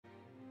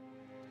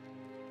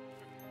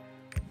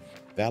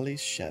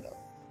Valley's Shadow.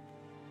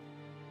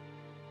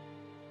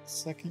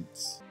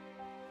 Seconds.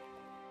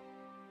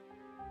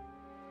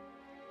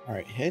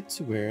 Alright, head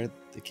to where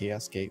the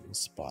Chaos Gate was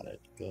spotted.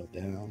 Go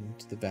down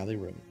to the Valley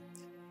Road.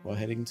 While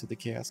heading to the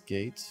Chaos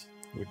Gate,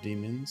 where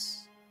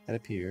demons had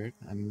appeared,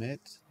 I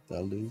met the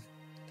aloof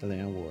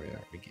Delian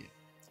warrior again.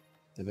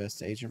 The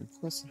Vesta agent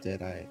requested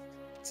that I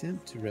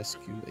attempt to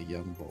rescue a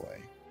young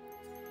boy.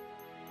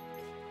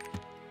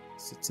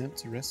 Let's attempt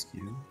to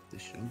rescue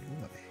this young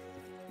boy.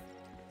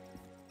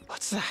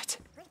 What's that?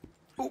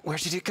 Where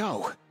did it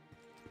go?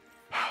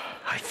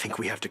 I think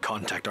we have to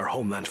contact our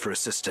homeland for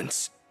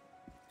assistance.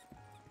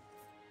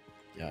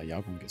 Yeah,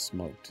 y'all gonna get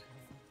smoked.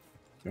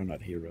 You're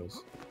not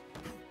heroes.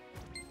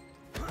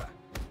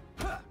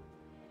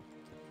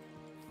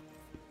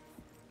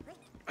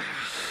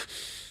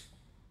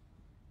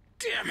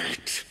 Damn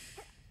it!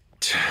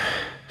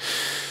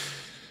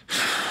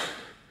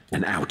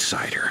 An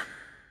outsider.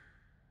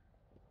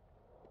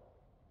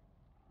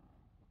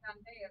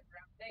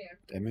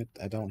 Damn it,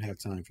 I don't have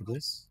time for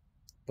this.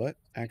 But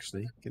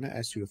actually, can I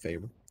ask you a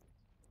favor?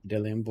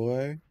 Delian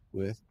boy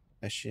with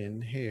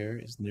ashen hair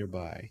is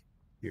nearby,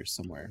 here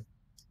somewhere.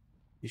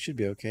 He should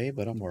be okay,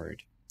 but I'm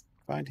worried.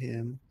 Find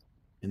him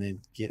and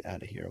then get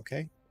out of here,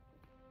 okay?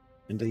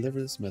 And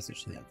deliver this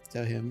message to him.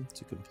 Tell him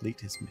to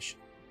complete his mission.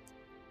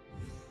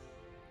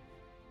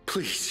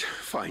 Please,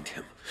 find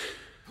him.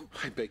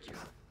 I beg you.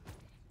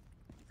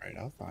 Alright,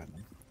 I'll find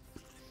him.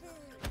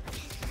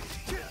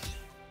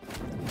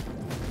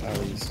 All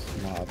these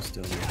mobs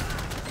still there.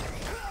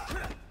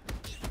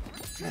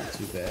 Not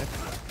too bad.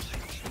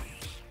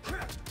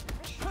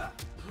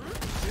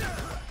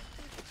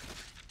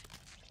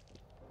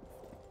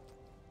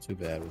 Too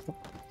bad with them.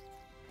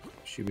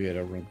 Should be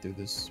able to run through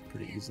this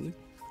pretty easily.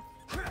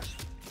 Let's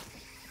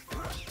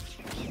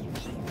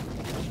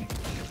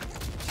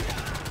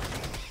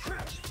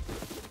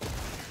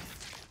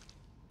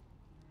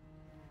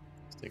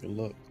take a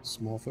look.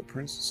 Small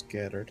footprints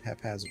scattered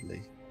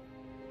haphazardly.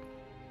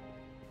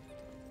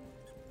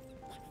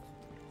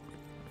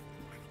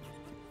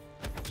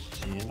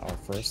 And our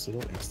first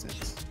little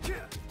instance.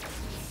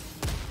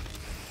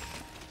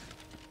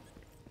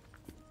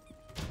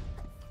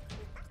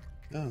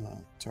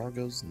 Oh,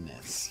 Targo's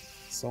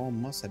nest. Saul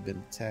must have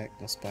been attacked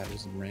by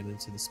spiders and ran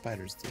into the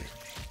spider's den.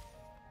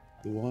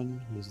 The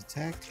one who was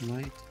attacked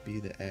might be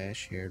the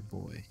ash-haired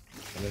boy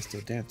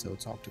Celestial Danto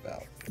talked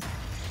about.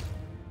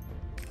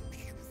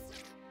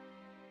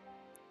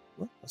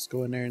 Well, let's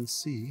go in there and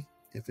see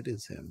if it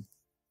is him.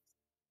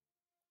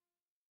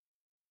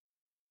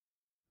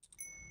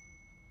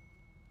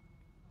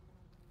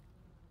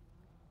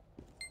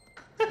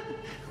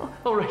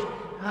 All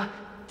right,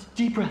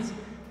 deep breaths.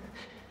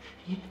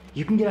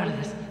 You can get out of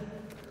this.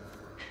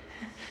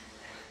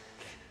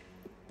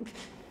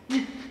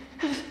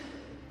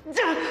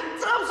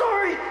 I'm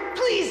sorry.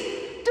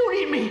 Please, don't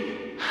eat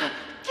me.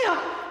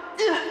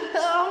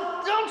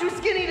 I'm too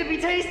skinny to be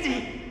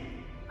tasty.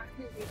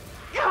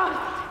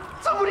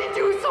 Somebody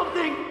do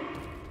something.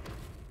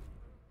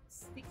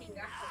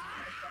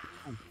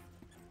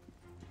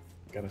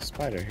 Got a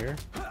spider here.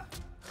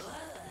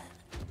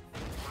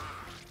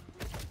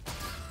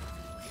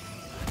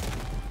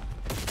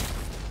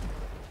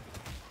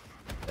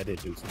 That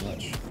didn't do too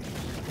much.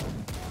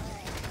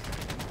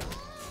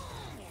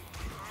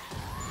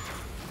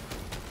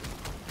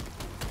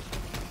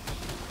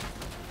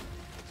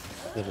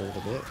 Did a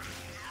little bit.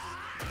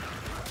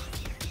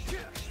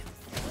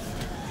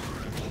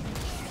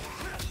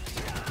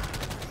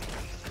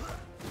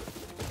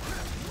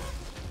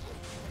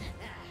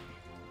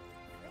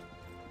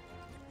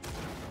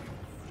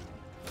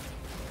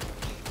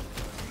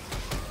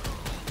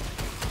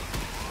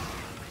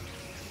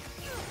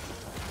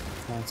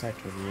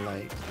 Contact with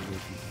light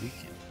will be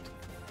weakened.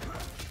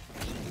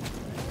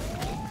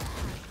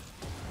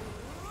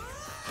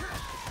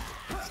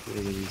 Let's get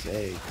rid of these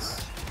eggs.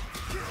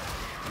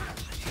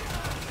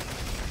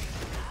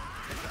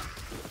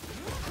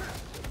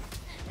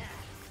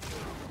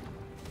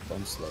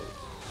 Bump slow.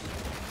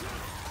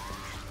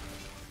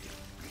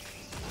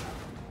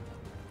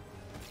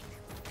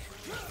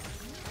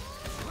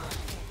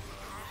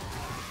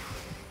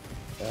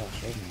 Gosh,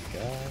 oh my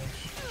gosh.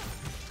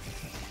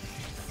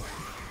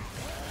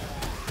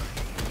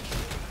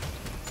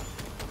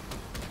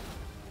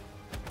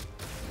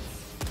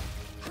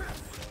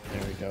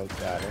 There we go,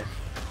 got her.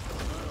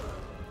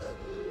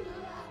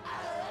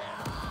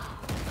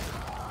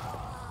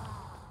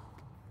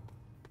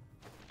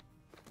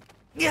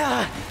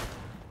 Yeah.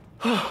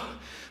 Oh,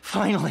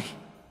 finally.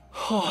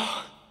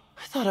 Oh,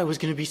 I thought I was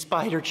gonna be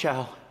Spider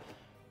Chow.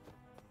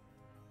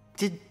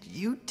 Did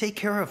you take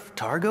care of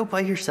Targo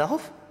by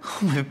yourself?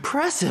 Oh,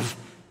 impressive.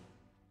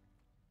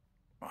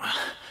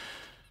 Oh,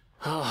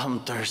 I'm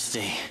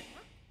thirsty.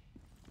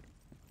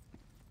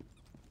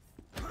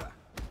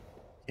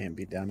 Can't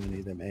beat down any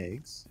of them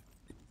eggs.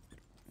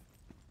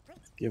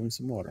 Give him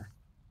some water.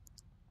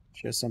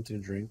 Share something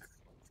to drink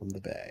from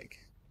the bag.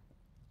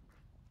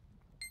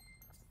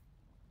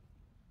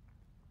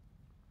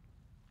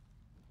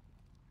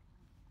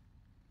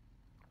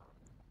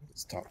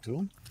 Let's talk to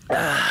him.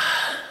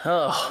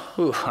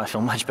 I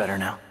feel much better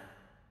now.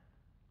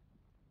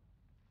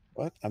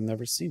 What? I've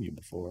never seen you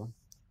before.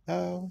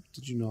 How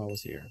did you know I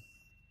was here?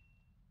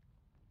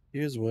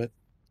 Here's what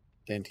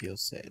Dantio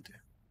said.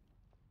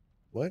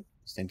 What?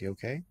 Is Dantio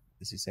okay?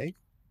 Is he safe?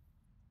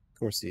 Of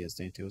course he is.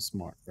 Dantio is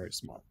smart. Very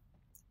smart.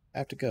 I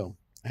have to go.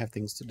 I have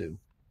things to do.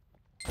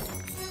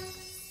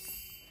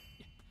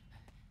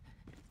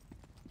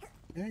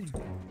 Hey.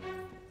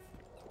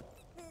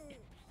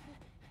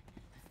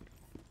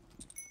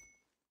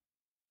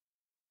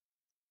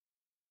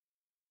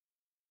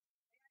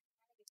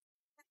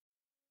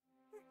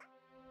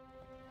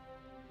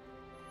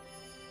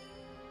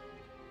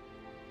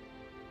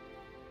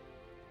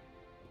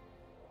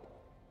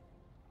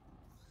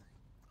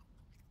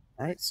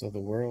 Alright, so the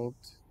world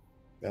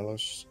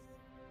Valley's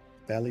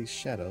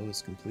Shadow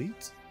is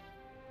complete.